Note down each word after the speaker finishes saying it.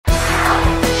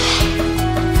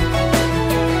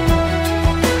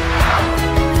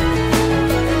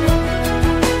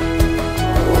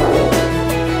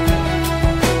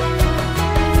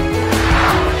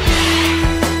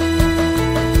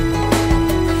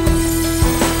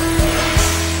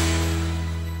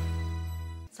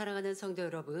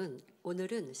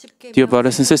Dear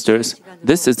brothers and sisters,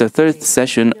 this is the third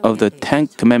session of the Ten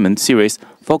Commandment series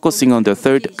focusing on the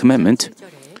third commandment.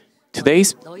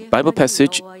 Today's Bible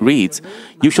passage reads,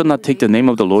 "You shall not take the name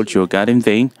of the Lord your God in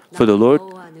vain, for the Lord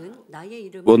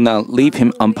will not leave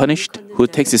him unpunished who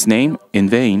takes his name in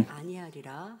vain."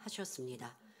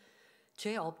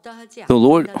 The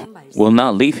Lord will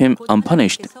not leave him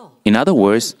unpunished. In other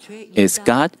words, is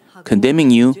God condemning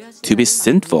you to be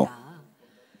sinful?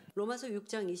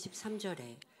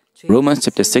 Romans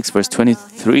chapter 6 verse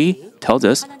 23 tells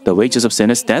us the wages of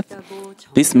sin is death.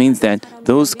 This means that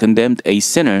those condemned a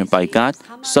sinner by God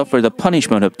suffer the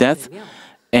punishment of death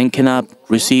and cannot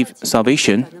receive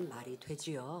salvation.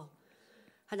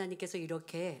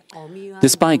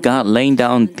 Despite God laying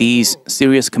down these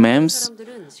serious commands,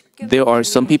 there are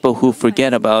some people who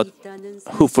forget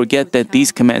that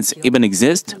these commands even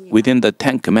exist within the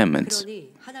Ten Commandments.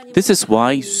 This is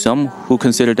why some who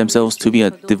consider themselves to be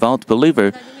a devout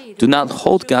believer do not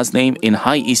hold God's name in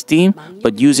high esteem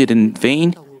but use it in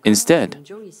vain instead.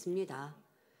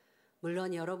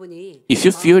 If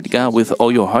you feared God with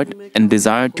all your heart and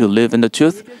desired to live in the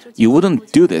truth, you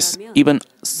wouldn't do this, even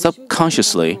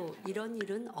subconsciously.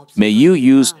 May you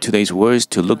use today's words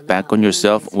to look back on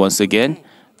yourself once again.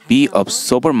 Be of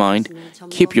sober mind,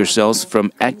 keep yourselves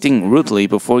from acting rudely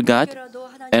before God,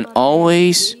 and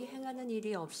always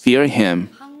fear Him.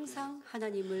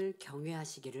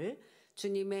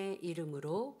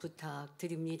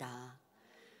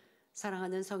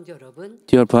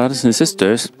 Dear brothers and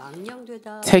sisters,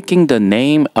 taking the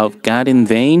name of God in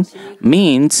vain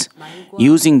means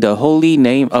using the holy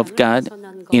name of God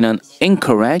in an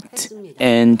incorrect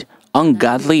and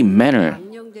ungodly manner.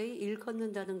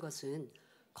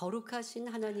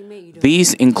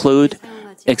 These include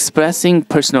expressing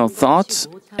personal thoughts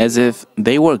as if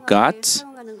they were God's,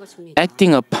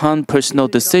 acting upon personal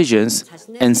decisions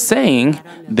and saying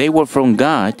they were from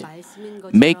God,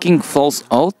 making false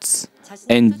oaths,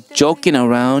 and joking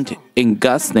around in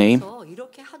God's name,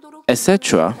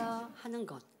 etc.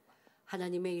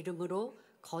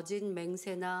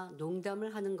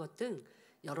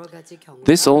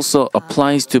 This also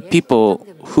applies to people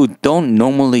who don't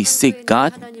normally seek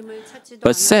God,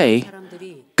 but say,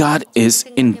 God is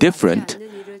indifferent.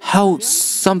 How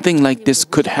something like this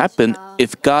could happen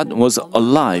if God was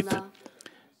alive?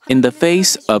 In the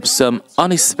face of some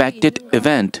unexpected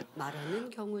event,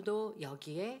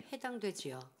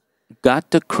 God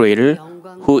the Creator,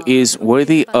 who is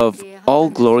worthy of all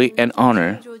glory and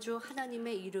honor.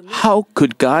 How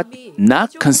could God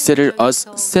not consider us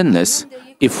sinless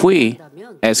if we,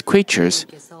 as creatures,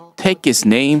 take His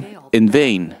name in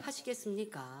vain?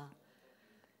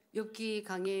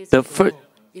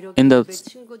 In the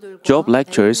Job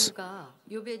lectures,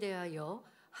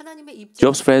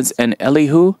 Job's friends and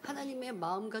Elihu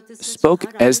spoke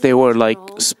as they were like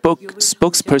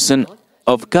spokesperson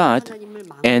of God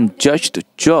and judged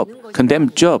Job,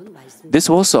 condemned Job. This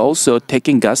was also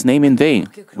taking God's name in vain.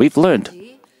 We've learned.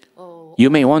 You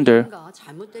may wonder,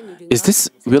 is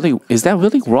that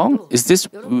really wrong? Is this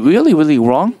really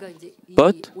wrong?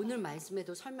 But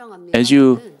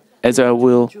as I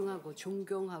will,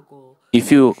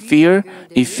 if you fear,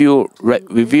 if you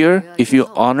revere, if you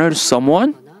honor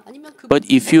someone, but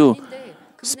if you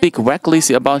speak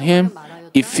recklessly about him,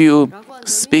 if you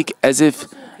speak as if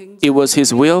it was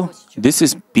his will, this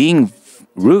is being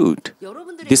rude,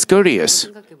 discourteous.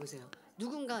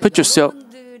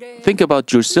 Think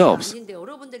about yourselves.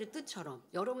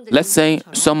 Let's say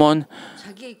someone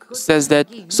says that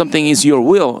something is your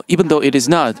will, even though it is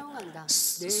not.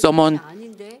 Someone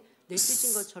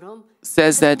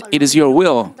says that it is your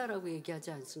will.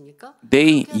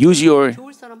 They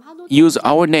use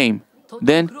our name.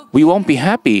 Then we won't be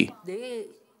happy.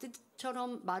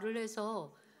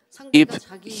 If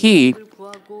he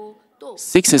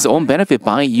seeks his own benefit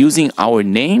by using our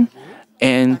name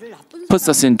and puts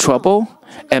us in trouble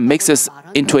and makes us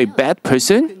into a bad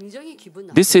person,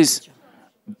 this is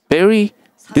very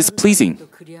displeasing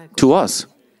to us.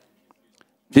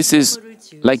 This is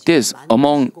like this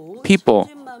among people.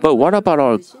 But what about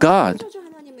our God?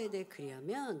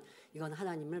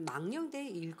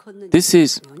 This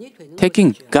is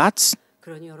taking God's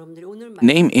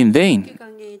name in vain.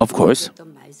 Of course,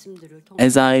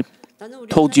 as I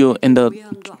told you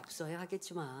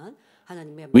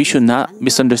we should not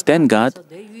misunderstand God,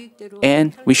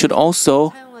 and we should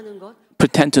also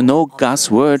pretend to know God's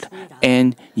word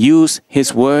and use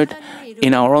His word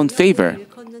in our own favor.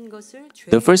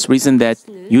 The first reason that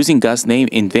using God's name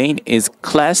in vain is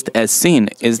classed as sin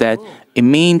is that it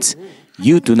means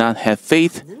you do not have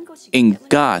faith in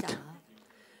God.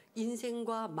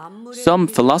 Some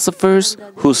philosophers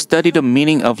who study the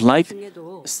meaning of life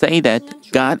say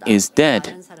that God is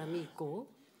dead.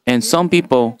 And some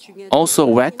people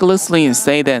also recklessly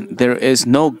say that there is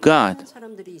no God.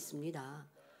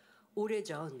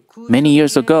 Many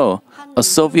years ago, a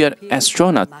Soviet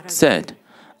astronaut said,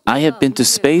 "I have been to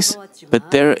space,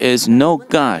 but there is no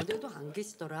God."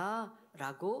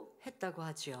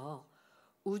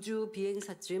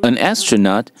 An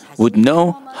astronaut would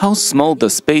know how small the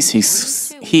space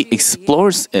he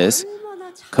explores is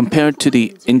compared to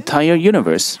the entire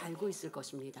universe.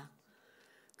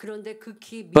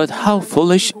 But how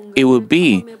foolish it would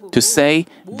be to say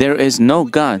there is no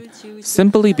God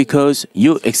simply because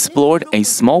you explored a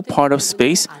small part of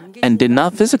space and did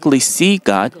not physically see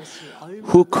God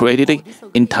who created the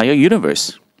entire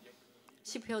universe.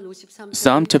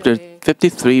 Psalm chapter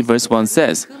 53 verse 1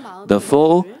 says, "The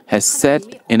fool has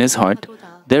said in his heart,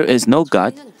 there is no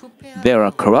God. They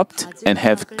are corrupt and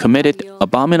have committed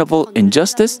abominable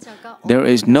injustice. There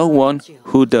is no one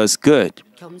who does good."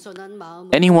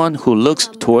 Anyone who looks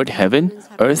toward heaven,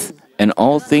 earth, and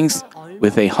all things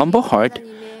with a humble heart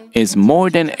is more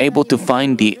than able to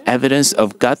find the evidence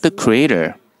of God the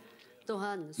Creator.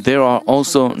 There are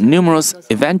also numerous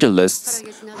evangelists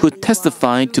who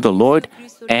testify to the Lord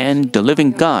and the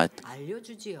living God.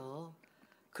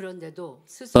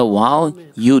 But while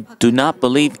you do not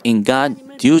believe in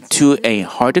God due to a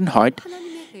hardened heart,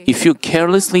 if you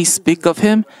carelessly speak of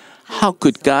Him, how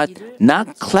could God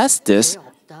not class this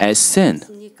as sin?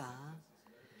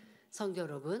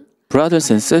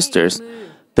 Brothers and sisters,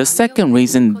 the second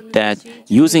reason that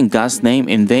using God's name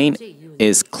in vain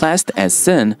is classed as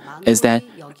sin is that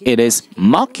it is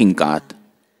mocking God.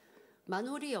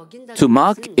 To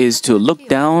mock is to look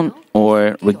down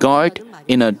or regard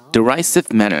in a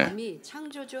derisive manner.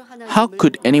 How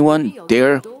could anyone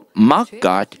dare mock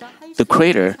God, the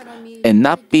Creator, and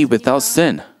not be without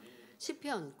sin?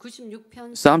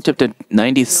 Psalm chapter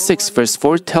 96 verse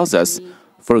 4 tells us,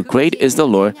 "For great is the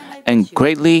Lord, and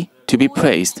greatly to be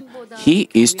praised. He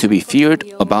is to be feared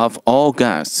above all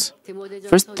gods."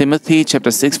 1 Timothy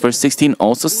chapter 6 verse 16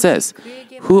 also says,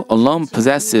 "Who alone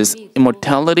possesses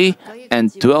immortality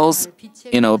and dwells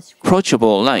in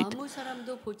approachable light,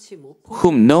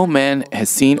 whom no man has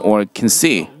seen or can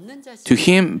see. To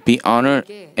Him be honor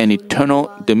and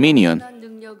eternal dominion."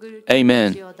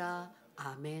 Amen.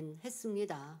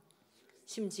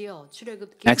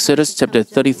 Exodus chapter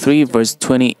 33 verse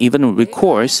 20 even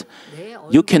records,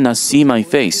 "You cannot see my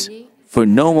face, for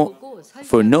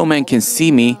no man can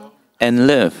see me and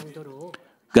live."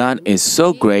 God is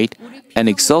so great and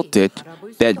exalted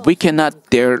that we cannot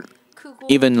dare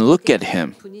even look at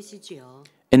Him.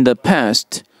 In the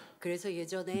past,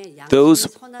 those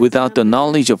without the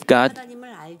knowledge of God,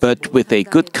 but with a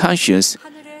good conscience,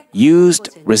 used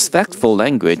respectful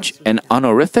language and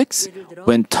honorifics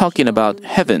when talking about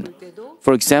heaven.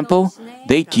 For example,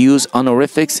 they'd use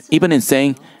honorifics even in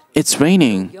saying, "It's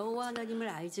raining."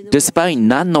 Despite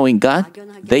not knowing God,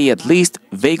 they at least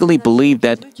vaguely believe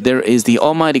that there is the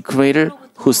Almighty Creator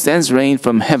who sends rain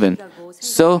from heaven.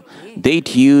 So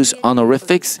they'd use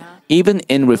honorifics even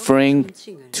in referring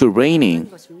to raining.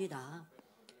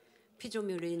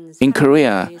 In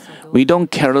Korea, we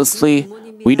don't carelessly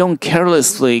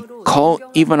call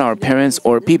even our parents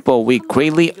or people we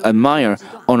greatly admire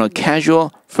on a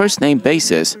casual first-name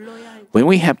basis. When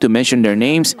we have to mention their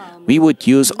names, we would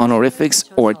use honorifics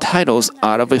or titles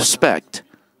out of respect.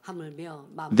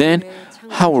 Then,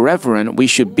 how reverent we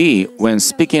should be when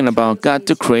speaking about God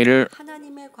the Creator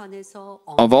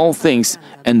of all things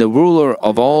and the ruler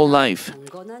of all life.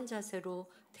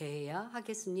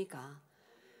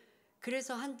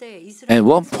 At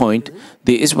one point,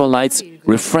 the Israelites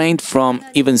refrained from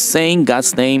even saying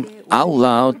God's name out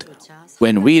loud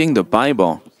when reading the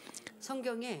Bible.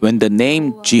 When the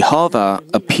name Jehovah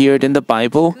appeared in the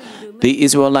Bible, the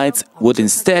Israelites would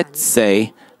instead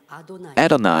say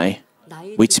Adonai,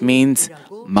 which means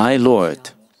my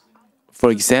Lord.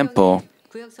 For example,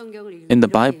 in the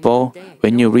Bible,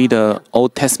 when you read the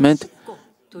Old Testament,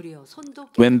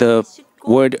 when the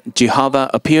word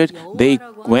Jehovah appeared, they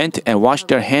went and washed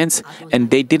their hands, and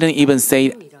they didn't even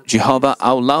say Jehovah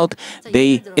out loud.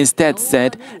 They instead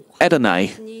said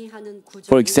Adonai.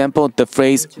 For example, the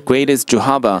phrase "great is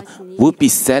Jehovah" would be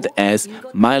said as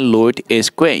 "my Lord is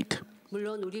great."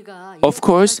 Of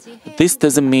course, this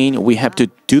doesn't mean we have to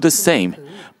do the same,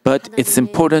 but it's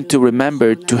important to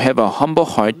remember to have a humble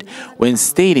heart when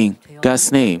stating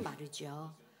God's name.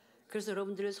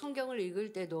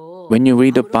 When you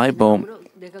read the Bible,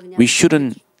 we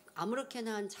shouldn't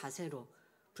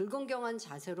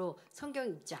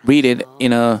read it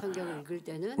in a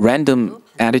random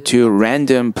attitude,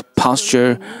 random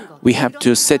posture. We have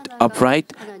to sit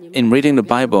upright in reading the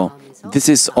Bible. This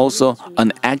is also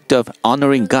an act of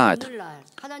honoring God.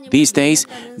 These days,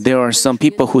 there are some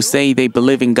people who say they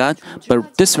believe in God,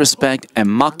 but disrespect and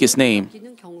mock His name.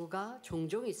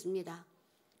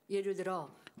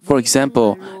 For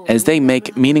example, as they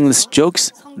make meaningless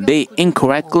jokes, they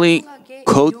incorrectly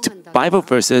quote Bible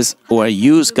verses or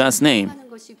use God's name.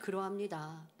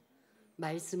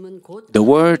 The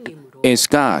Word is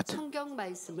God,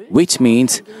 which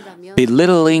means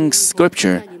belittling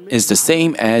Scripture is the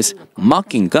same as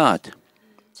mocking God.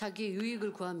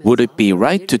 Would it be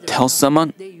right to tell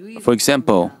someone, for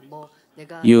example,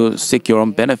 you seek your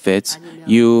own benefits,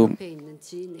 you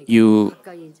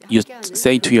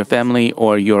say to your family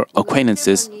or your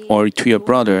acquaintances or to your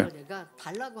brother,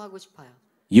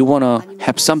 you want to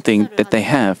have something that they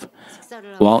have.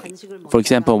 While, for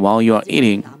example, while you are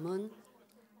eating,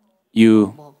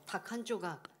 you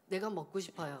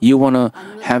want to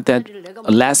have that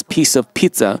last piece of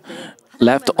pizza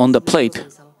left on the plate.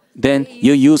 Then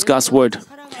you use God's word.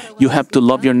 You have to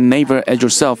love your neighbor as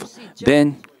yourself.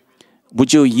 Then,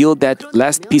 would you yield that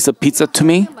last piece of pizza to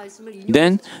me?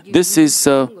 Then, this is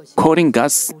quoting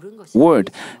God's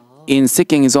word in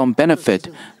seeking His own benefit.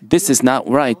 This is not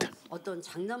right.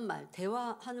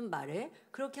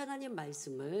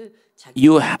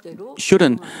 You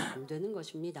shouldn't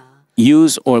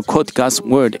use or quote God's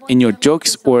word in your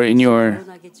jokes or in your.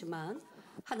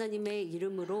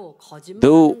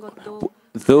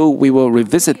 Though we will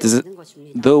revisit this,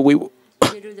 though we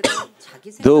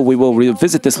will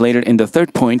revisit this later in the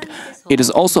third point, it is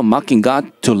also mocking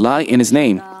God to lie in His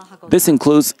name. This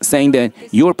includes saying that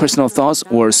your personal thoughts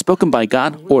were spoken by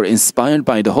God or inspired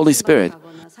by the Holy Spirit.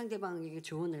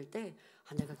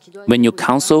 When you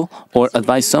counsel or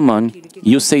advise someone,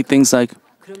 you say things like,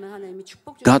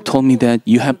 God told me that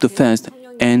you have to fast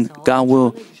and God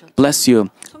will bless you.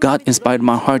 God inspired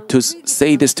my heart to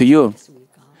say this to you.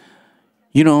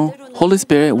 You know, Holy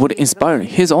Spirit would inspire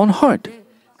His own heart.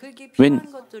 When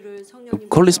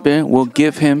Holy Spirit will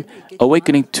give him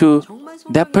awakening to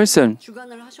that person,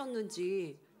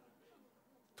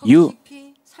 you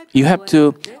have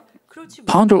to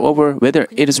ponder over whether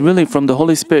it is really from the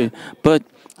Holy Spirit, but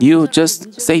you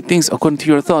just say things according to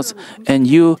your thoughts, and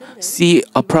you see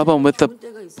a person with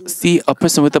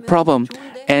a problem,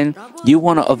 and you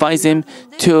want to advise him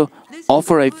to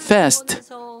offer a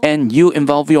fast, and you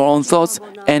involve your own thoughts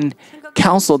and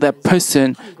counsel that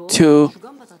person to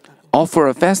offer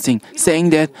a fasting, saying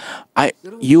that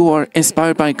you are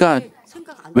inspired by God.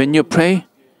 When you pray,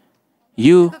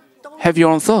 you have your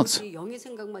own thoughts.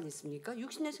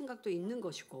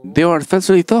 There are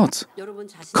fleshly thoughts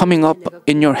coming up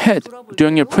in your head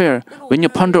during your prayer. When you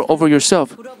ponder over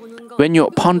yourself, when you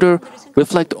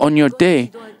reflect on your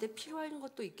day.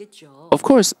 Of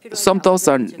course, some thoughts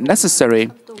are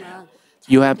necessary.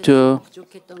 You have to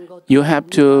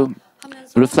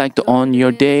reflect on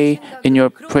your day in your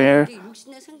prayer.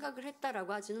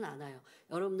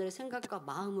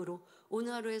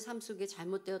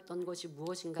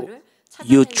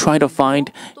 You try to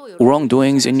find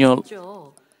wrongdoings in your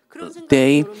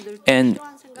day and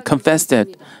confess that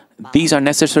these are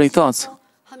necessary thoughts.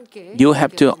 You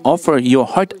have to offer your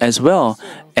heart as well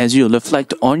as you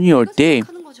reflect on your day.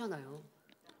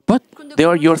 But they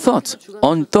are your thoughts,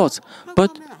 own thoughts.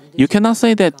 But you cannot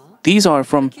say that these are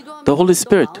from the Holy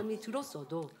Spirit.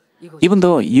 Even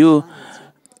though you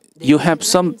have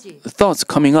some thoughts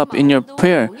coming up in your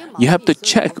prayer, you have to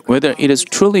check whether it is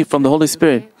truly from the Holy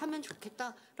Spirit.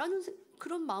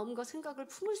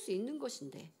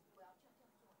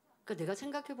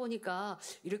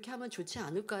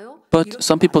 But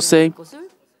some people say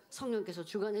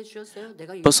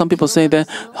that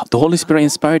the Holy Spirit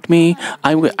inspired me.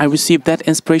 I received that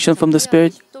inspiration from the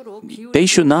Spirit. They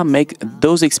should not make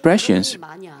those expressions.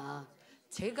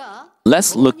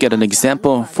 Let's look at an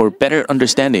example for better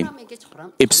understanding.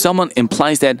 If someone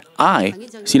implies that I,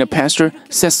 senior pastor,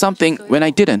 said something when I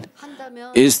didn't,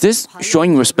 is this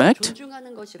showing respect?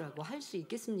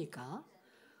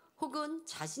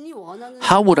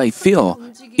 How would I feel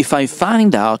if I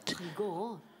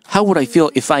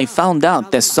found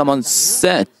out that someone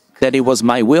said that it was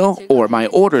my will or my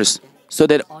orders so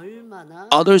that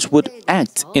others would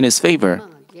act in his favor?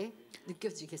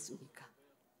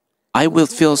 I will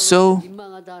feel so.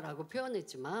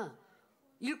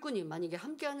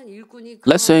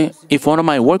 Let's say if one of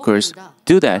my workers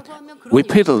do that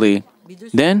repeatedly,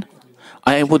 then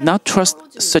I would not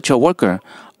trust such a worker.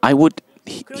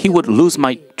 He would lose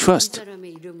my trust.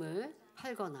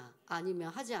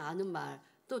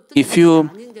 If you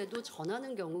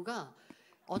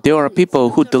there are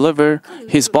people who deliver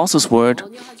his boss's word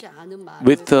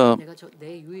with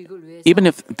even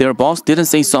if their boss didn't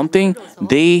say something,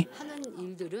 they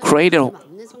create a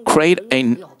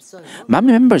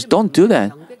Mami members don't do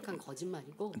that.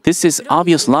 This is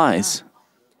obvious lies.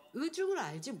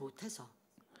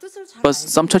 But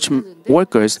some church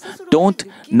workers don't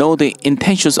know the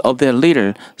intentions of their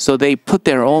leader, so they put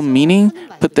their own meaning,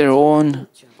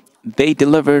 they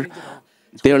deliver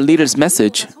their leader's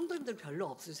message.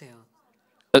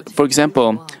 For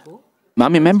example,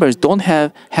 Mami members don't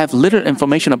have little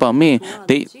information about me.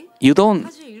 You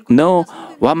don't know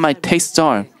what my tastes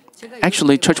are.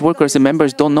 Actually, church workers and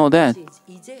members don't know that.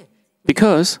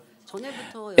 Because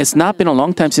it's not been a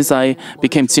long time since I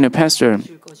became senior pastor.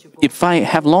 If I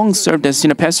have long served as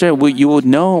senior pastor, you would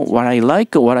know what I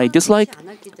like, what I dislike.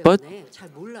 But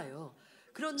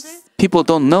people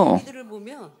don't know.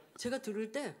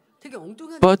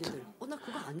 But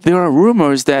there are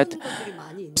rumors that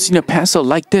senior pastor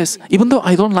like this, even though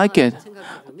I don't like it.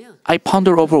 I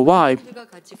ponder over why.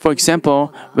 For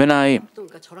example, when I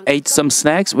ate some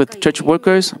snacks with church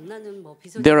workers,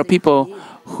 there are people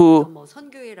who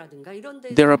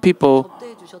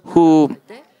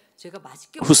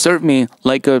serve me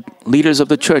like leaders of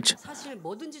the church.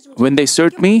 When they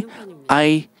served me,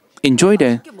 I enjoyed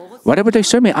it. Whatever they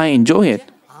serve me, I enjoy it.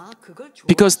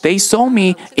 Because they saw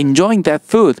me enjoying that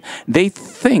food, they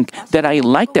think that I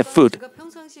like that food.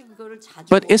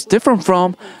 But it's different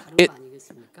from it.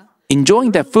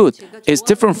 Enjoying that food is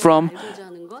different from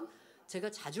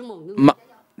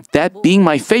that being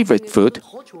my favorite food.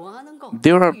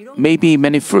 There are maybe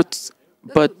many fruits,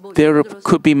 but there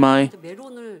could be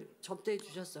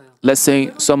let's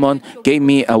say someone gave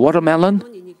me a watermelon.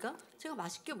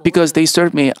 Because they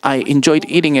served me, I enjoyed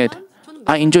eating it.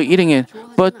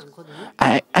 But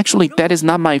actually, that is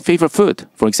not my favorite food,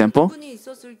 for example.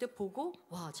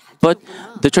 But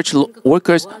the church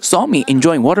workers saw me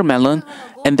enjoying watermelon,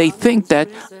 and they think that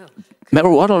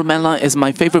watermelon is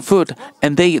my favorite food,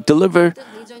 and they deliver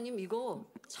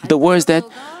the words that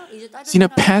senior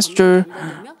pastor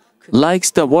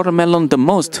likes the watermelon the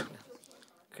most.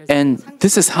 And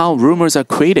this is how rumors are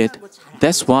created.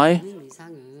 That's why,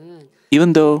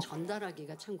 even though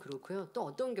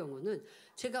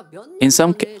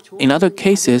in other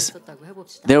cases,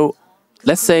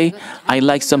 let's say I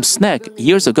like some snack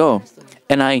years ago,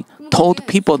 and I told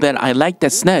people that I like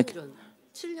that snack.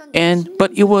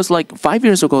 But it was like 5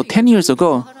 years ago, 10 years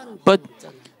ago. But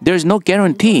there's no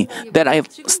guarantee that I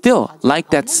still like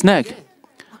that snack.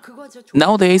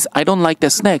 Nowadays, I don't like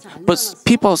that snack, but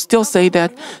people still say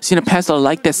that senior pastor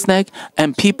like that snack,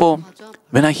 and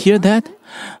when I hear that,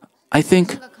 I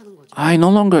think, I no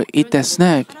longer eat that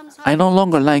snack. I no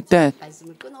longer like that.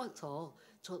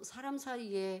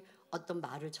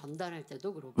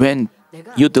 When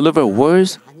you deliver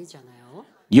words,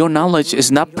 your knowledge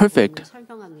is not perfect.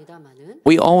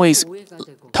 We always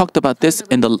talked about this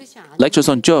in the lectures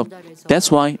on Job.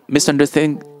 That's why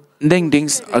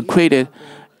misunderstandings are created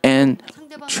and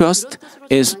trust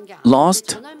is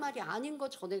lost,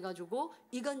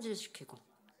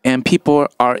 and people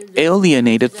are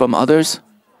alienated from others.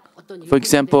 For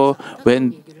example,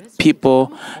 when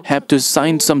people have to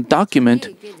sign some document,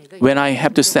 when I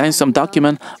have to sign some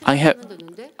document,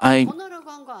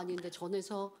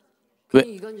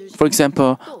 for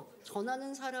example,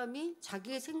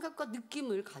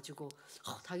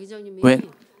 when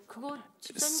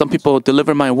some people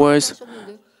deliver my words,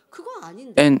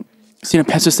 and senior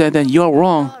pastor said that you are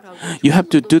wrong, you have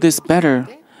to do this better.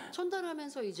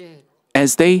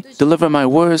 As they deliver my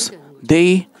words,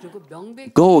 they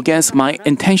go against my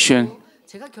intention.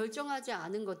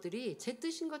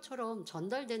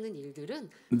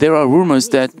 There are rumors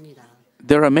that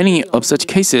there are many of such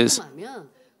cases.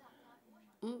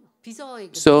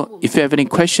 So if you have any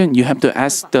question, you have to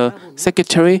ask the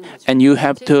secretary and you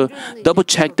have to double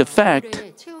check the fact.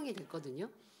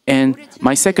 And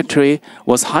my secretary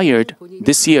was hired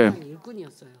this year.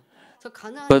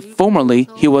 But formerly,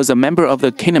 he was a member of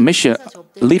the Canaan Mission,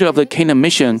 leader of the Canaan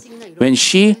Mission. When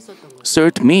she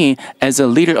served me as a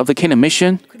leader of the Canaan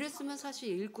Mission,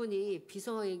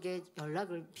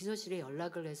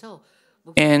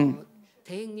 and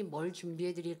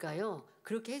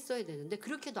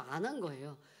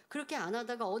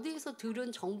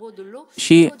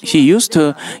she used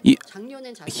to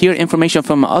hear information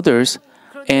from others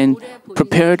and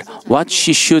prepared what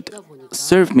she should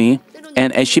serve me.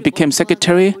 And as she became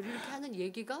secretary,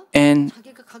 and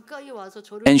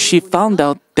she found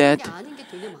out that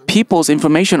people's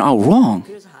information are wrong.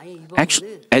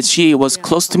 Actually, as she was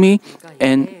close to me,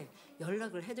 and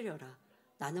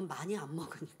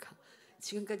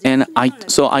And I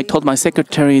told my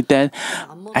secretary that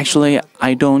actually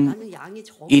I don't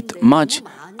eat much.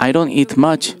 I don't eat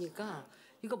much.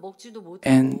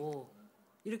 And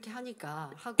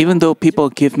even though people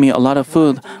give me a lot of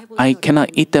food, I cannot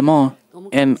eat them all.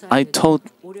 And I told,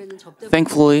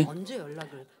 thankfully,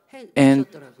 and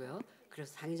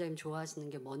그래서 당회장님 좋아하시는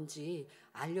게 뭔지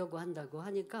알려고 한다고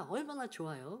하니까 얼마나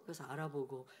좋아요. 그래서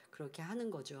알아보고 그렇게 하는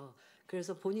거죠.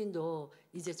 그래서 본인도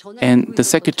이제 전에 and the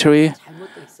secretary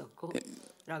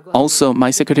also, my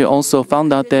secretary also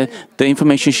found out that the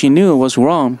information she knew was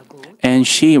wrong, and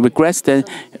she regrets that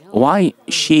why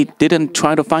she didn't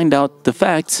try to find out the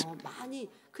facts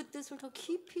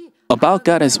about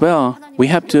God as well. We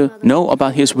have to know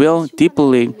about His will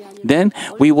deeply. Then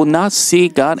we will not see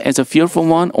God as a fearful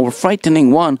one or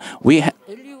frightening one.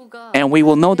 And we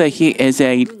will know that He is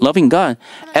a loving God.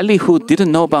 Elihu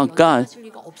didn't know about God,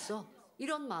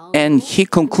 and he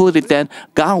concluded that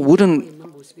God wouldn't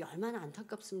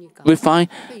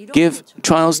give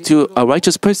trials to a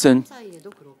righteous person.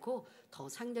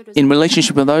 In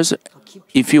relationship with others,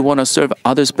 if you want to serve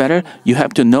others better, you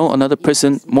have to know another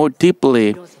person more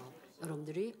deeply.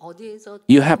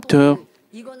 You have to,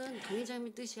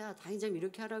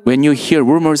 when you hear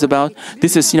rumors about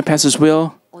this is senior pastor's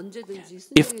will,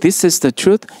 if this is the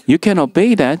truth, you can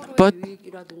obey that. But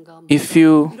if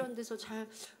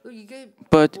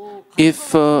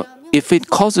it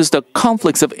causes the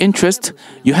conflicts of interest,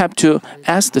 you have to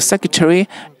ask the secretary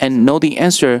and know the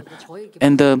answer.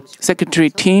 And the secretary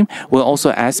team will also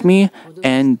ask me,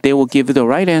 and they will give you the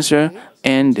right answer,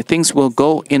 and things will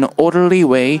go in an orderly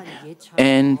way.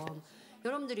 And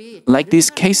like these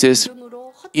cases,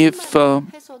 if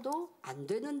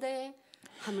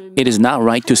it is not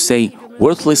right to say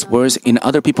worthless words in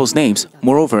other people's names.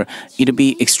 Moreover, it would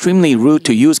be extremely rude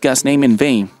to use God's name in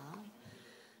vain.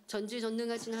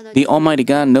 The Almighty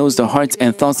God knows the hearts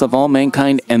and thoughts of all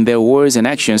mankind and their words and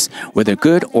actions, whether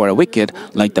good or wicked,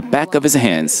 like the back of His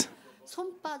hands.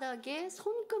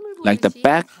 Like the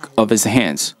back of His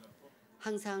hands.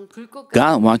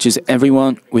 God watches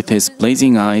everyone with His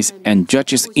blazing eyes and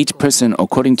judges each person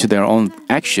according to their own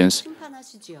actions.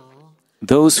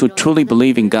 Those who truly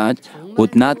believe in God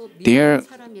would not dare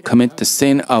commit the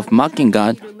sin of mocking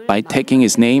God by taking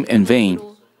His name in vain.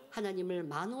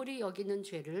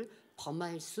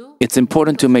 It's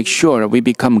important to make sure we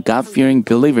become God-fearing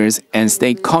believers and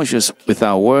stay cautious with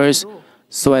our words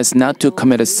so as not to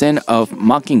commit a sin of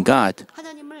mocking God.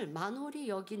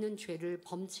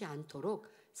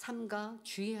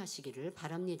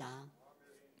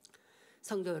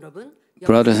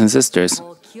 Brothers and sisters,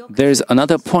 there is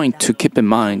another point to keep in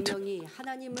mind.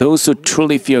 Those who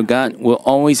truly fear God will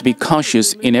always be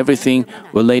cautious in everything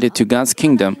related to God's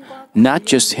kingdom, not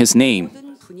just His name.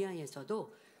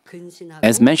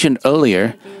 As mentioned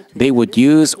earlier, they would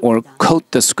use or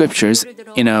quote the scriptures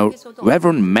in a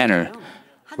reverent manner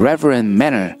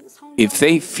if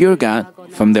they fear God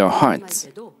from their hearts.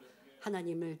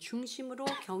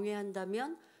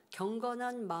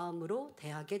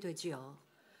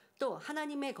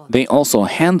 They also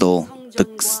handle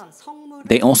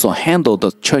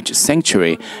the church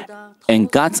sanctuary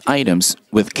and God's items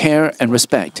with care and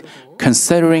respect,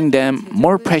 considering them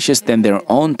more precious than their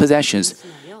own possessions.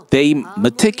 They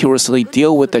meticulously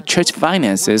deal with the church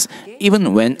finances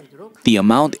even when the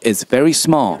amount is very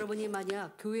small.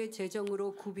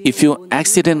 If you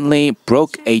accidentally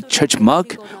broke a church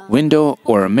mug, window,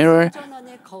 or a mirror,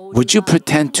 would you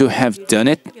pretend to have done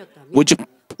it? Would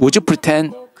you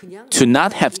pretend to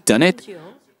not have done it?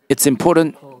 It's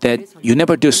important that you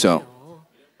never do so.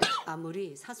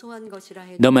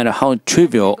 No matter how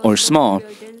trivial or small,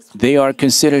 they are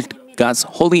considered God's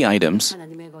holy items.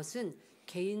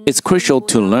 It's crucial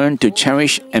to learn to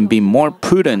cherish and be more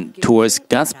prudent towards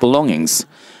God's belongings.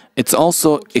 It's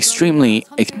also extremely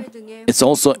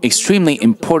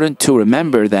important to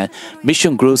remember that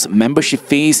mission groups' membership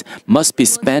fees must be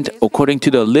spent according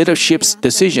to the leadership's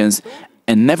decisions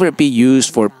and never be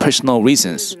used for personal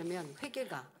reasons.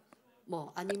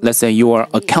 Let's say you are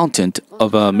accountant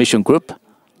of a mission group.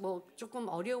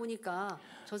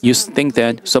 You think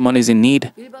that someone is in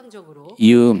need.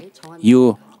 You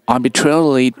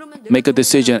arbitrarily make a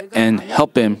decision and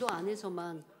help him.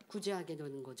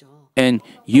 And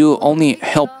you only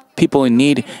help people in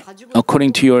need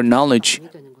according to your knowledge.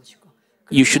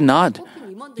 You should not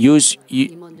use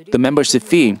the membership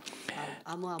fee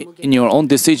in your own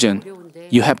decision.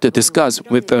 You have to discuss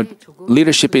with the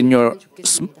leadership in your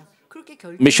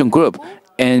mission group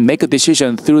and make a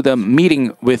decision through the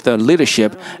meeting with the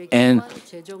leadership and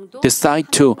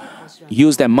decide to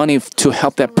use that money to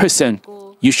help that person.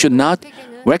 You should not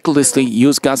recklessly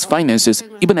use God's finances,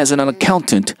 even as an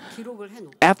accountant. 기록을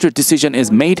해놓고 After a decision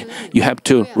is made, you have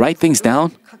to write things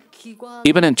down. 각 기관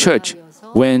Even in church,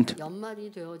 when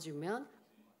연말이 되어지면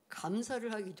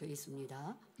감사를 하게 돼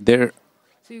있습니다. there,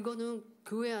 그래서 이거는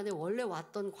교회 안에 원래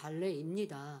왔던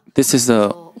관례입니다. this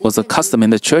was a custom in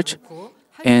the church,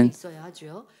 and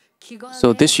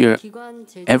so this year,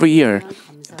 every year,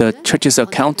 the church's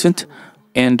accountant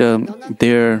and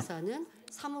there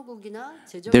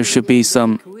should be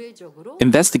some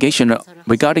investigation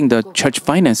regarding the church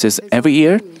finances every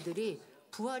year.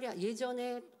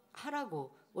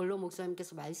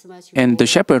 And the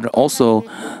shepherd also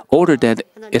ordered that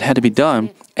it had to be done,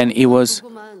 and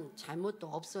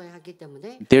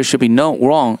there should be no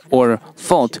wrong or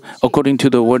fault according to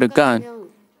the word of God.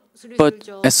 But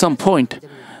at some point,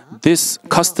 this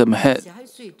custom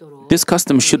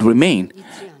should remain.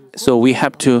 So we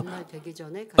have to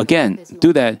again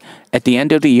do that. At the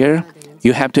end of the year,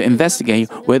 you have to investigate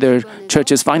whether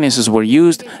church's finances were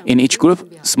used in each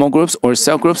group, small groups or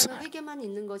cell groups.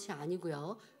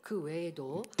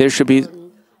 There should be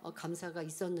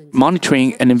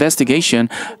monitoring and investigation,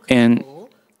 and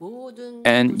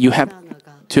you have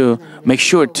to make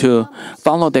sure to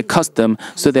follow that custom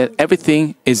so that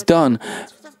everything is done.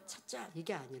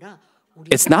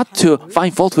 It's not to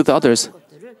find fault with others,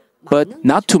 but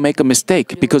not to make a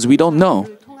mistake because we don't know.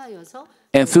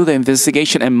 And through the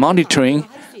investigation and monitoring,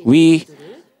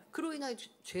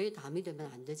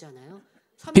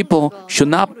 people should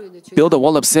not build a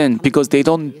wall of sin because they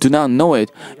do not know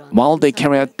it. While they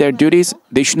carry out their duties,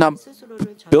 they should not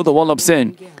build a wall of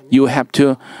sin. You have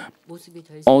to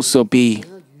also be.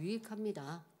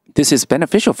 This is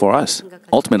beneficial for us,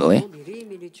 ultimately.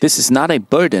 This is not a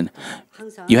burden.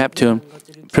 You have to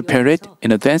prepare it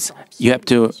in advance. You have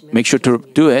to make sure to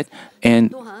do it,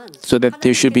 and so that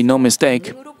there should be no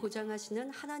mistake.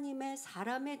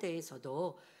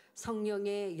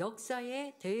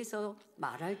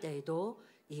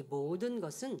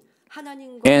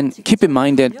 And keep in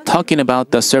mind that talking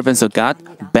about the servants of God,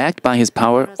 backed by His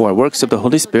power or works of the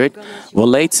Holy Spirit,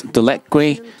 relates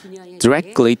directly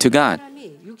to God.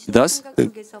 Thus,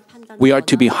 we are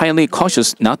to be highly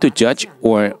cautious not to judge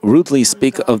or rudely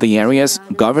speak of the areas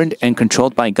governed and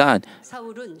controlled by God.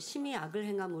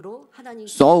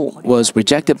 Saul was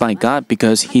rejected by God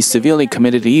because he severely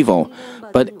committed evil.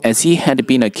 But as he had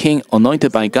been a king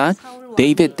anointed by God,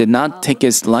 David did not take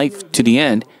his life to the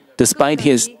end, despite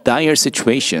his dire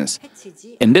situations.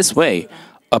 In this way,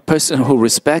 a person who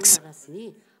respects,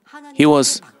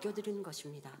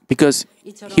 because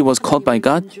he was called by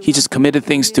God, he just committed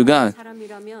things to God.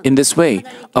 In this way,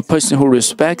 a person who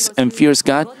respects and fears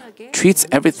God treats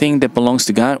everything that belongs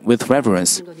to God with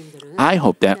reverence. I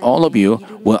hope that all of you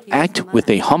will act with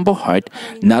a humble heart,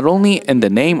 not only in the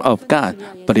name of God,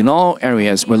 but in all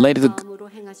areas related to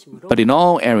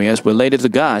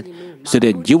God, so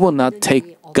that you will not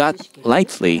take God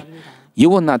lightly. You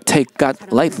will not take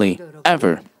God lightly,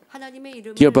 ever.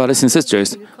 Dear brothers and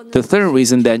sisters, the third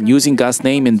reason that using God's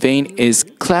name in vain is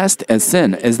classed as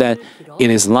sin is that it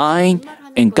is lying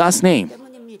in God's name.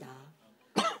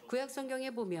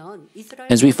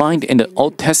 As we find in the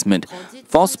Old Testament,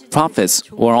 false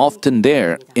prophets were often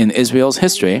there in Israel's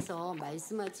history.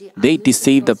 They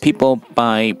deceived the people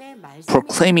by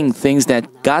proclaiming things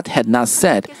that God had not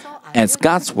said as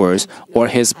God's words or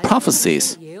His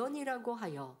prophecies.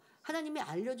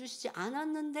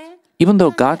 Even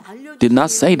though God did not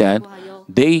say that,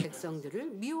 they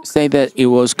say that it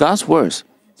was God's words.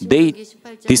 They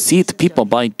deceived people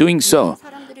by doing so.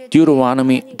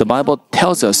 Deuteronomy, the Bible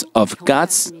tells us of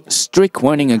God's strict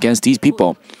warning against these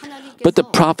people. But the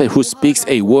prophet who speaks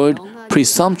a word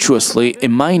presumptuously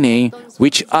in my name,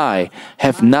 which I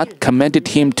have not commanded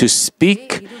him to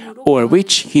speak, or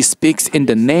which he speaks in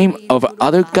the name of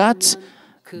other gods,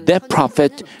 that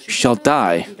prophet shall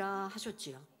die.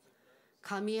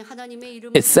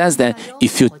 It says that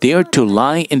if you dare to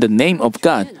lie in the name of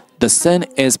God, the sin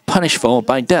is punishable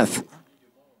by death.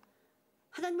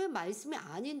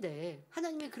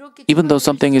 Even though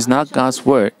something is not God's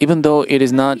word, even though it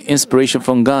is not inspiration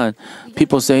from God,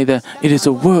 people say that it is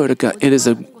a word of God, it is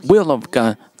a will of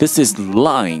God. This is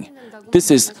lying.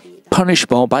 This is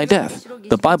punishable by death.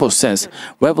 The Bible says,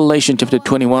 Revelation chapter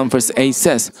 21 verse 8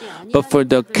 says, "But for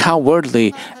the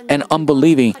cowardly and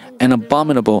unbelieving and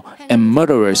abominable and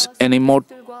murderers and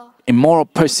immoral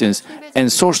persons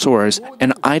and sorcerers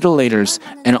and idolaters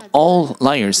and all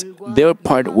liars, their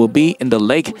part will be in the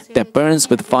lake that burns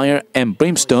with fire and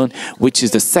brimstone, which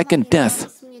is the second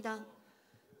death."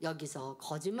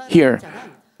 Here,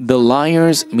 the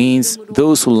liars means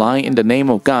those who lie in the name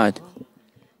of God.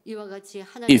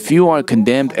 If you are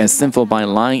condemned as sinful by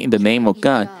lying in the name of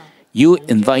God, you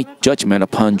invite judgment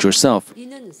upon yourself.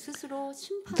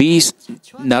 These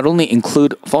not only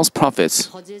include false prophets,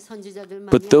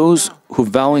 but those who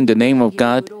vow in the name of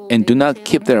God and do not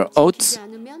keep their oaths,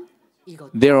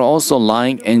 they are also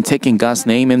lying and taking God's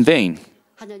name in vain.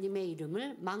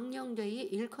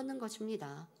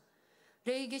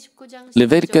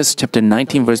 Leviticus chapter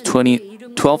 19 verse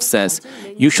 12 says,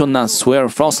 "You shall not swear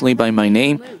falsely by my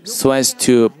name so as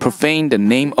to profane the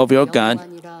name of your God.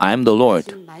 I am the Lord."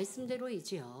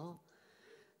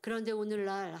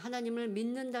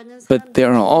 But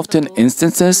there are often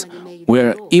instances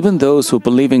where even those who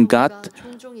believe in God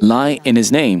lie in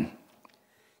His name.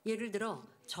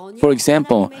 For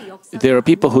example, there are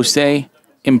people who say,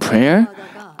 "In prayer,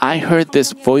 I heard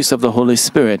this voice of the Holy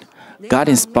Spirit. God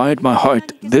inspired my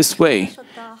heart this way,"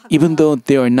 even though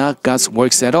they are not God's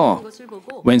works at all.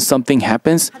 When something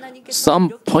happens, some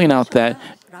point out that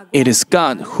it is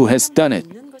God who has done it.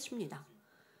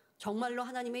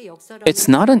 It's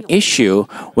not an issue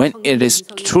when it is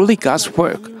truly God's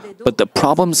work, but the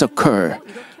problems occur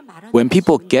when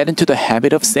people get into the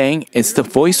habit of saying it's the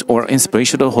voice or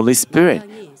inspiration of the Holy Spirit,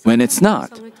 when it's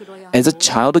not. As a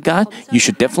child of God, you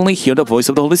should definitely hear the voice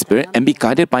of the Holy Spirit and be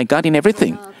guided by God in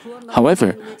everything.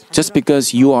 However, just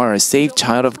because you are a saved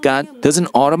child of God doesn't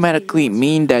automatically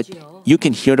mean that you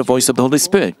can hear the voice of the Holy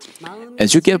Spirit.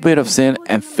 As you get rid of sin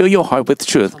and fill your heart with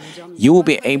truth, you will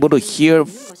be able to hear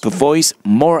the voice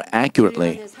more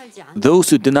accurately. Those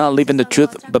who do not live in the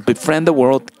truth but befriend the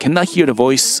world cannot hear the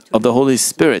voice of the Holy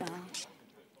Spirit.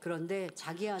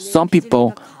 Some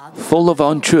people, full of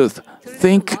untruth,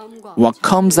 think what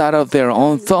comes out of their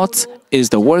own thoughts is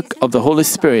the work of the Holy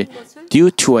Spirit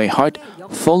due to a heart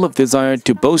full of desire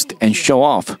to boast and show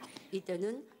off.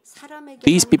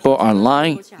 These people are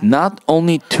lying not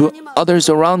only to others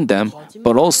around them,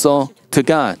 but also to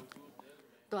God.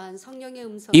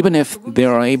 Even if they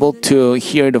are able to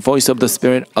hear the voice of the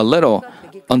Spirit a little,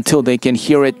 until they can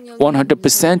hear it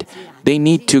 100%, they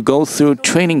need to go through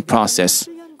training process.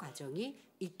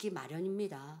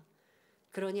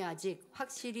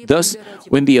 Thus,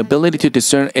 when the ability to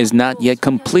discern is not yet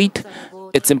complete,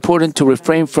 it's important to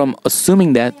refrain from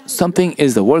assuming that something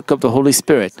is the work of the Holy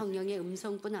Spirit.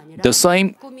 The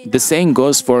same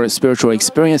goes for spiritual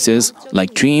experiences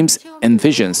like dreams and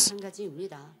visions.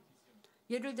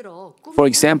 For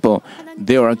example,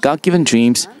 there are God-given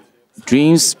dreams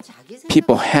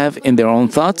people have in their own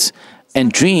thoughts,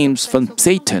 and dreams from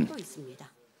Satan.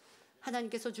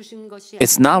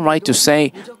 It's not right to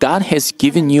say God has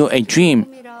given you a dream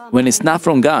when it's not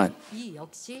from God.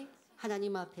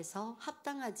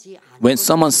 When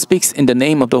someone speaks in the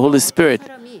name of the Holy Spirit,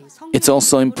 it's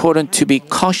also important to be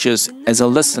cautious as a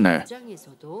listener.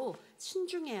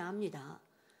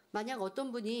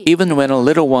 Even when a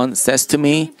little one says to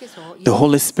me, "The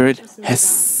Holy Spirit has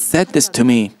said this to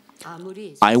me,"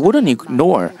 I wouldn't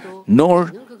ignore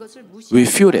nor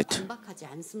refute it.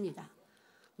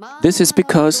 This is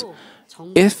because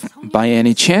if by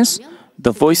any chance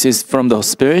the voice is from the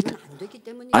Spirit,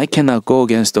 I cannot go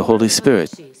against the Holy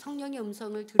Spirit.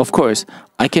 Of course,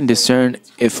 I can discern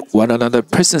if what another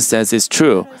person says is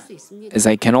true, as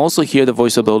I can also hear the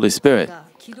voice of the Holy Spirit.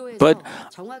 But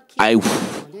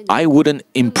I wouldn't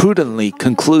imprudently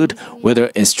conclude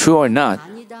whether it's true or not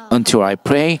until I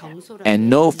pray and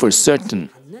know for certain.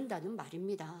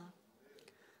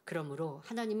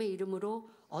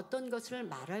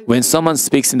 When someone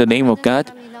speaks in the name of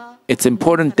God, it's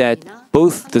important that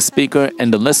both the speaker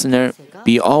and the listener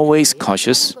be always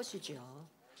cautious.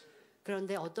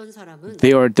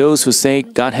 There are those who say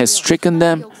God has stricken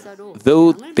them,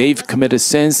 though they've committed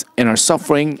sins and are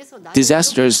suffering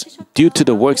disasters due to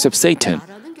the works of Satan.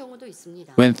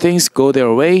 When things go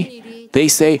their way, they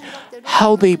say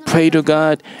how they pray to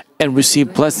God and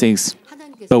receive blessings.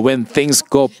 But when things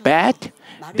go bad,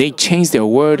 they change their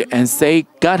word and say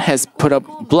God has put up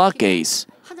blockades.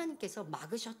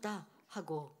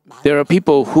 There are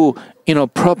people who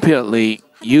inappropriately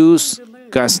use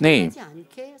God's name.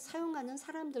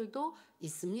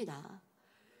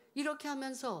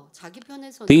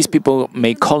 These people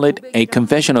may call it a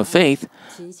confession of faith,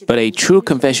 but a true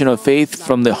confession of faith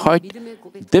from the heart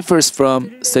differs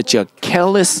from such a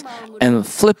careless and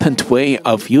flippant way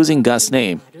of using God's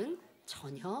name.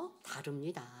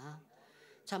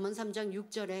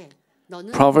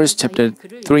 Proverbs chapter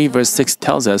 3 verse 6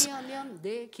 tells us,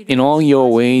 "In all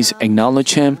your ways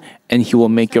acknowledge Him, and He will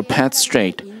make your path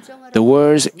straight." The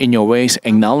words "in your ways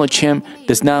acknowledge Him"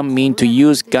 does not mean to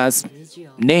use God's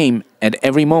name at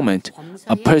every moment.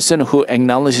 A person who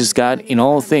acknowledges God in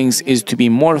all things is to be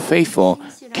more faithful,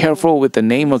 careful with the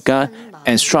name of God,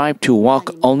 and strive to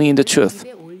walk only in the truth.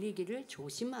 입에 올리기를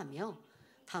조심하며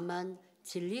다만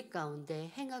진리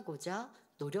가운데 행하고자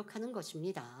노력하는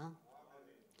것입니다.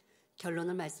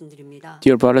 결론을 말씀드립니다.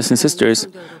 Dear brothers and sisters,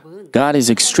 God is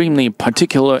extremely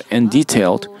particular and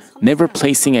detailed, never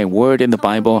placing a word in the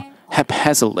Bible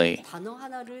haphazardly.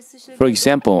 For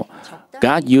example,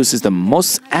 God uses the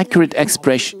most accurate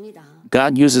expressions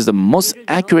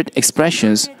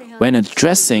when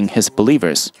addressing his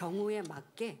believers. 경우에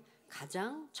맞게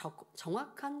가장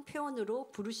정확한 표현으로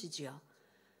부르시지요.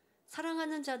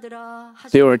 사랑하는 자들아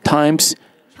There are times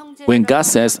when God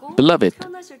says beloved,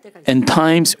 and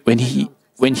times when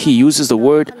he uses the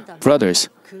word brothers.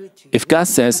 If God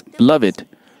says beloved,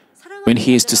 when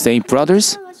he is to say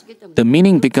brothers, the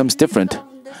meaning becomes different.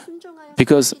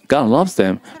 Because God loves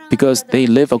them, because they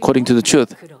live according to the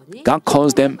truth, God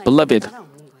calls them beloved.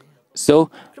 So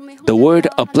the word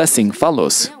of blessing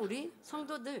follows.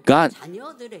 But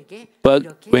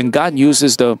when God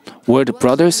uses the word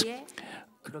brothers,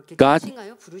 God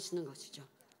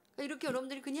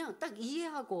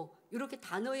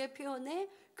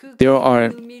there are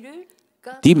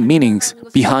deep meanings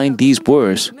behind these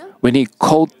words. When he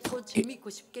called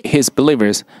his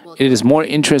believers, it is more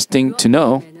interesting to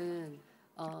know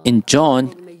in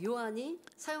John,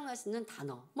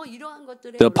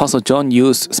 the Apostle John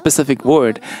used specific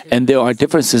word, and there are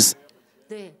differences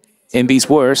in these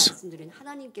words.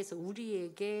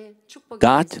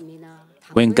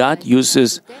 When God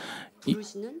uses,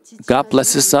 God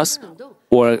blesses us,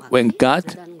 or when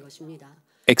God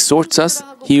exhorts us,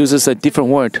 he uses a different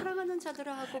word.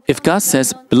 If God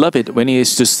says beloved when he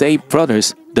is to say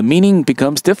brothers, the meaning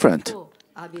becomes different.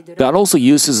 God also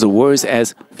uses the words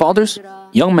as fathers,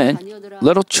 young men,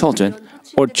 little children,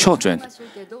 or children,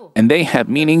 and they have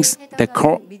meanings that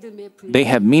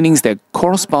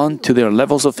correspond to their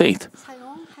levels of faith.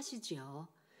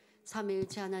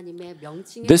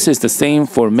 This is the same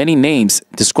for many names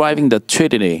describing the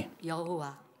Trinity.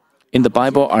 In the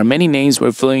Bible are many names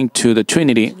referring to the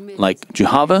Trinity, like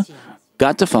Jehovah,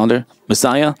 God the Father,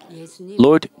 Messiah,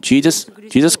 Lord Jesus,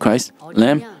 Jesus Christ,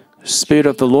 Lamb, Spirit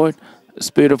of the Lord,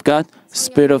 Spirit of God,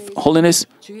 Spirit of holiness,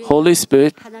 Holy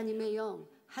Spirit,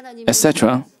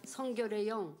 etc.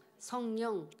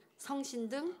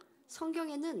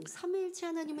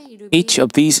 Each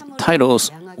of these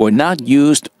titles were not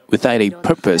used without a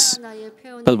purpose,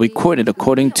 but recorded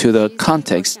according to the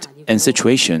context and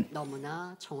situation.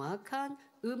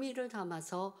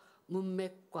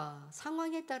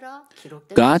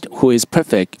 God, who is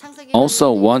perfect,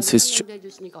 also wants his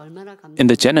In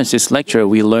the Genesis lecture,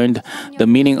 we learned the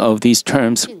meaning of these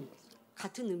terms,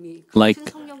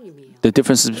 like the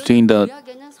differences between the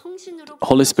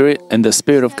Holy Spirit and the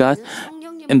Spirit of God.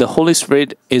 And the Holy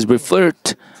Spirit is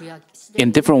referred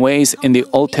in different ways in the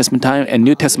Old Testament time and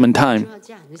New Testament time.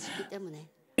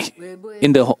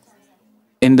 In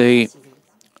the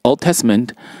Old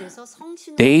Testament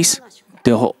days,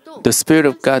 the Spirit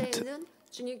of God,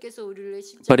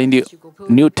 but in the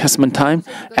New Testament time,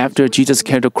 after Jesus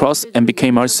carried the cross and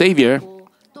became our Savior,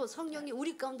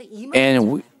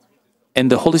 and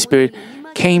the Holy Spirit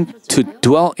came to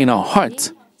dwell in our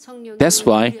hearts. That's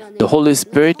why the Holy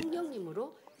Spirit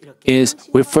is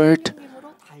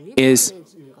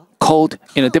called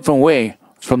in a different way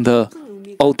from the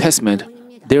Old Testament.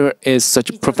 There is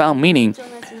such profound meaning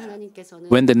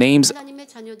when the names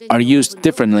are used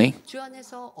differently.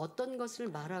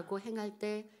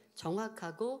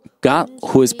 God,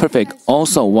 who is perfect,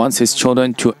 also wants his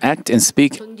children to act and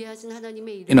speak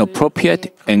in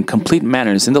appropriate and complete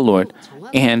manners in the Lord,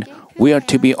 and we are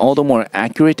to be all the more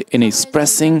accurate in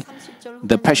expressing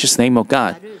the precious name of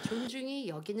God.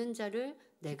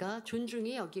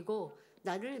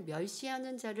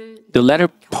 The latter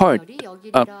part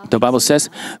of the Bible says,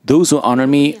 "Those who honor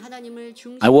me,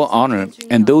 I will honor,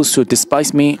 and those who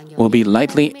despise me will be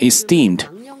lightly esteemed."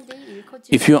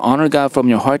 If you honor God from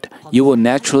your heart, you will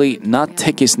naturally not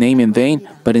take his name in vain,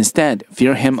 but instead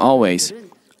fear him always.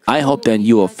 I hope that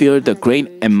you will fear the great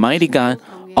and mighty God,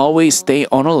 always stay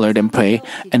on alert and pray,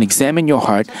 and examine your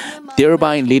heart,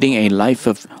 thereby leading a life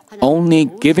of only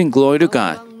giving glory to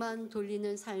God.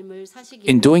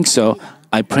 In doing so,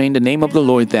 I pray in the name of the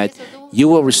Lord that you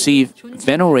will receive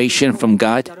veneration from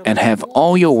God and have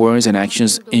all your words and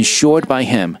actions ensured by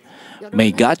him.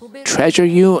 May God treasure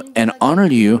you and honor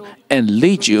you and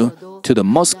lead you to the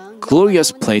most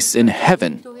glorious place in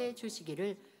heaven.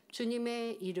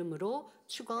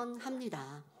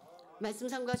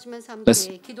 Let's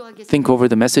think over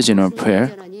the message in our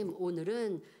prayer.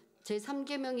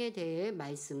 제3계명에 대해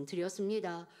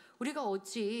말씀드렸습니다. 우리가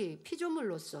어찌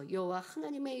피조물로서 여호와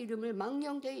하나님의 이름을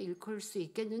망령되이 일컬 수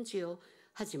있겠는지요.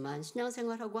 하지만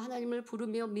신앙생활하고 하나님을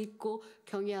부르며 믿고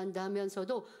경외한다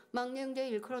하면서도 망령되이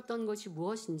일컬었던 것이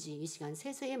무엇인지 이 시간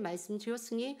세세히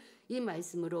말씀드렸으니 이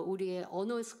말씀으로 우리의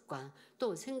언어 습관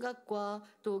또 생각과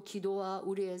또 기도와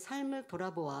우리의 삶을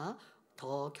돌아보아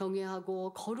더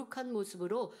경외하고 거룩한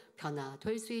모습으로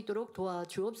변화될 수 있도록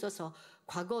도와주옵소서.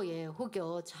 과거에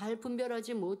혹여 잘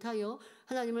분별하지 못하여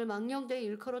하나님을 망령되이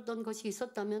일컬었던 것이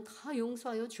있었다면 다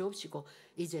용서하여 주옵시고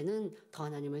이제는 더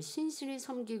하나님을 신실히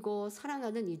섬기고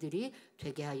사랑하는 이들이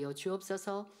되게 하여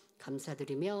주옵소서.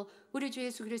 감사드리며 우리 주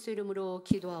예수 그리스도 이름으로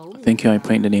기도하옵나이다. Thank you. I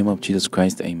pray in the name of Jesus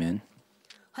Christ. Amen.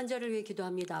 환자를 위해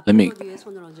기도합니다. Let me 위에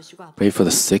손을 얹으시고 pray for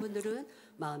the sick. 분들은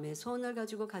마음에 손을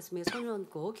가지고 가슴에 손을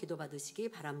얹고 기도받으시기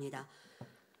바랍니다.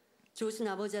 좋으신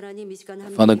아버지 하나님 이 시간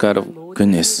Father God of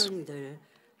goodness,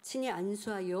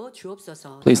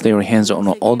 please lay your hands on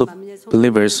all the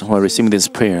believers who are receiving this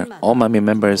prayer. All my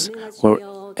members who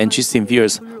are interested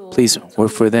viewers, please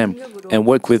work for them and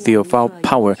work with your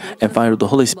power and fire of the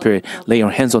Holy Spirit. Lay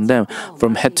your hands on them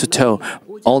from head to toe,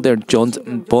 all their joints,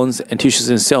 bones, and tissues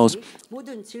and cells.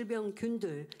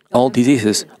 All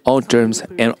diseases, all germs,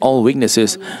 and all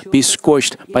weaknesses be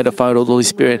scorched by the fire of the Holy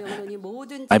Spirit.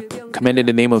 I command in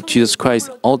the name of Jesus Christ,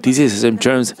 all diseases and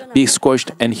germs be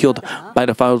scorched and healed by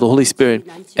the fire of the Holy Spirit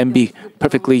and be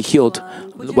perfectly healed.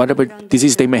 Whatever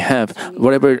disease they may have,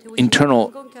 whatever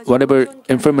internal, whatever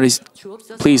infirmities,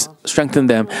 please strengthen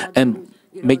them and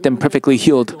make them perfectly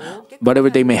healed. Whatever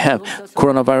they may have,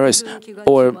 coronavirus,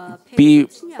 or be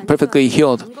perfectly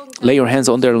healed. Lay your hands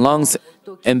on their lungs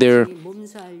and their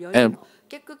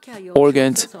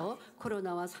organs.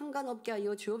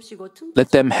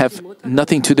 Let them have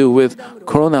nothing to do with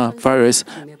coronavirus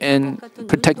and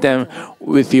protect them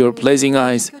with your blazing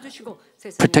eyes.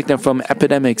 Protect them from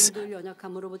epidemics.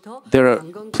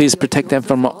 Please protect them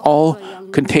from all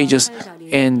contagious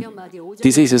and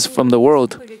diseases from the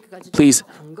world. Please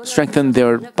strengthen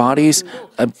their bodies,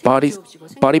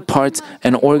 body parts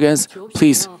and organs.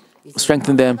 Please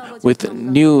strengthen them with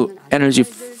new energy.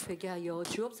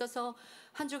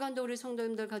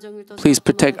 Please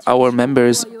protect our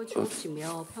members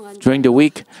during the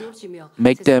week.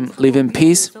 Make them live in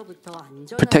peace.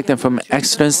 Protect them from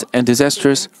accidents and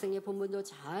disasters.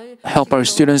 Help our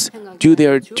students do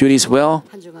their duties well.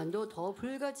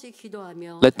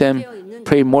 Let them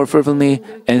pray more fervently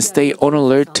and stay on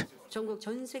alert.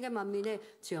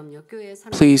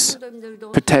 Please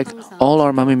protect all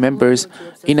our Mami members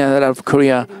in and out of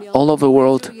Korea, all over the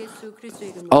world.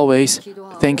 Always.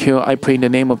 Thank you. I pray in the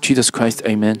name of Jesus Christ.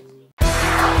 Amen.